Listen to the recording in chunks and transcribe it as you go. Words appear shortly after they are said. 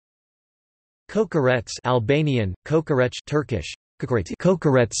Kokoretsi Albanian, Kokoretsi Turkish,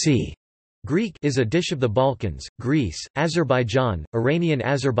 Kokoretsi Greek is a dish of the Balkans, Greece, Azerbaijan, Iranian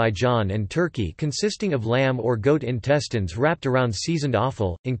Azerbaijan and Turkey consisting of lamb or goat intestines wrapped around seasoned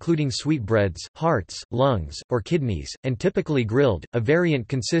offal, including sweetbreads, hearts, lungs, or kidneys, and typically grilled. A variant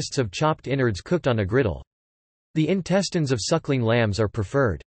consists of chopped innards cooked on a griddle. The intestines of suckling lambs are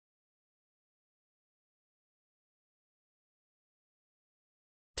preferred.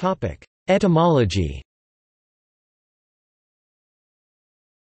 Etymology.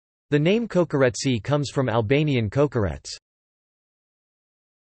 The name Kokoretsi comes from Albanian Kokorets.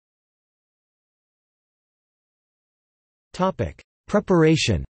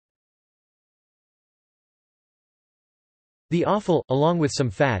 Preparation. The offal, along with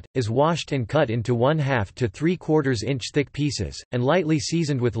some fat, is washed and cut into 1/2 to 3/4 inch thick pieces, and lightly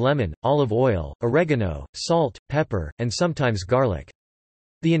seasoned with lemon, olive oil, oregano, salt, pepper, and sometimes garlic.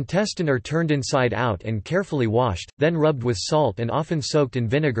 The intestine are turned inside out and carefully washed, then rubbed with salt and often soaked in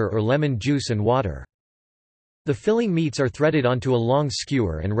vinegar or lemon juice and water. The filling meats are threaded onto a long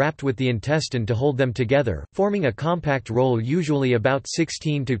skewer and wrapped with the intestine to hold them together, forming a compact roll usually about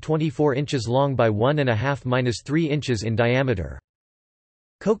 16 to 24 inches long by 1.5–3 inches in diameter.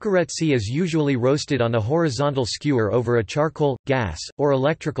 Kokoretsi is usually roasted on a horizontal skewer over a charcoal, gas, or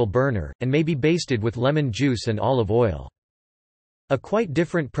electrical burner, and may be basted with lemon juice and olive oil. A quite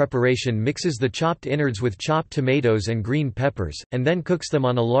different preparation mixes the chopped innards with chopped tomatoes and green peppers, and then cooks them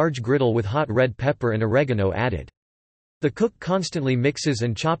on a large griddle with hot red pepper and oregano added. The cook constantly mixes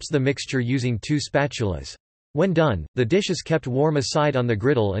and chops the mixture using 2 spatulas. When done, the dish is kept warm aside on the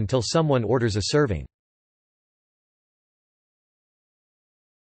griddle until someone orders a serving.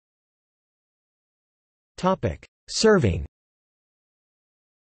 Serving.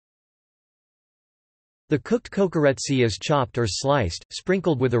 The cooked kokoretsi is chopped or sliced,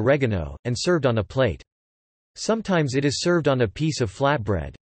 sprinkled with oregano, and served on a plate. Sometimes it is served on a piece of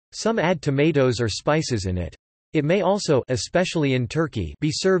flatbread. Some add tomatoes or spices in it. It may also, especially in Turkey,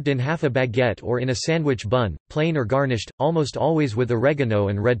 be served in half a baguette or in a sandwich bun, plain or garnished, almost always with oregano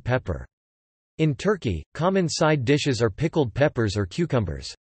and red pepper. In Turkey, common side dishes are pickled peppers or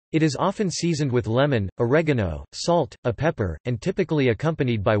cucumbers. It is often seasoned with lemon, oregano, salt, a pepper, and typically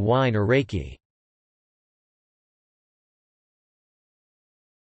accompanied by wine or raki.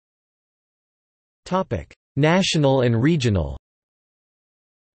 National and regional.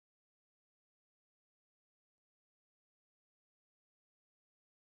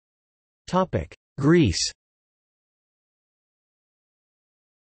 Greece.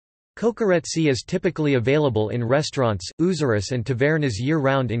 Kokoretsi is typically available in restaurants, ouzaras and tavernas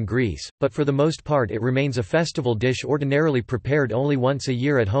year-round in Greece, but for the most part it remains a festival dish ordinarily prepared only once a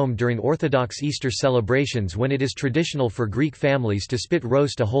year at home during Orthodox Easter celebrations, when it is traditional for Greek families to spit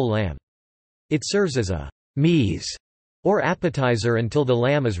roast a whole lamb. It serves as a mise or appetizer until the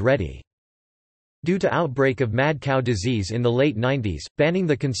lamb is ready. Due to outbreak of mad cow disease in the late 90s, banning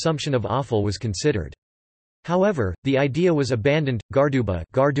the consumption of offal was considered. However, the idea was abandoned. Garduba,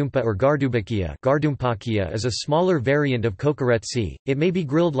 gardumpa or gardumpakia is a smaller variant of kokoretsi. It may be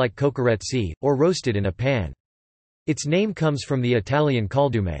grilled like kokoretsi, or roasted in a pan. Its name comes from the Italian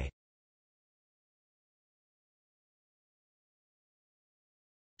caldume.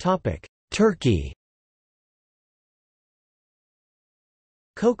 Turkey.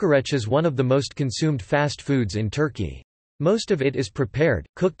 Kokoreç is one of the most consumed fast foods in Turkey. Most of it is prepared,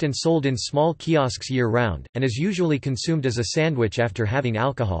 cooked and sold in small kiosks year-round, and is usually consumed as a sandwich after having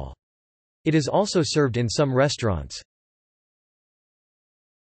alcohol. It is also served in some restaurants.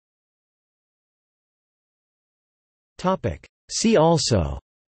 See also: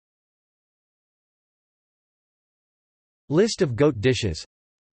 List of goat dishes,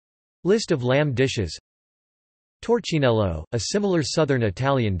 List of lamb dishes, Torcinello, a similar southern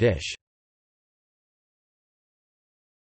Italian dish.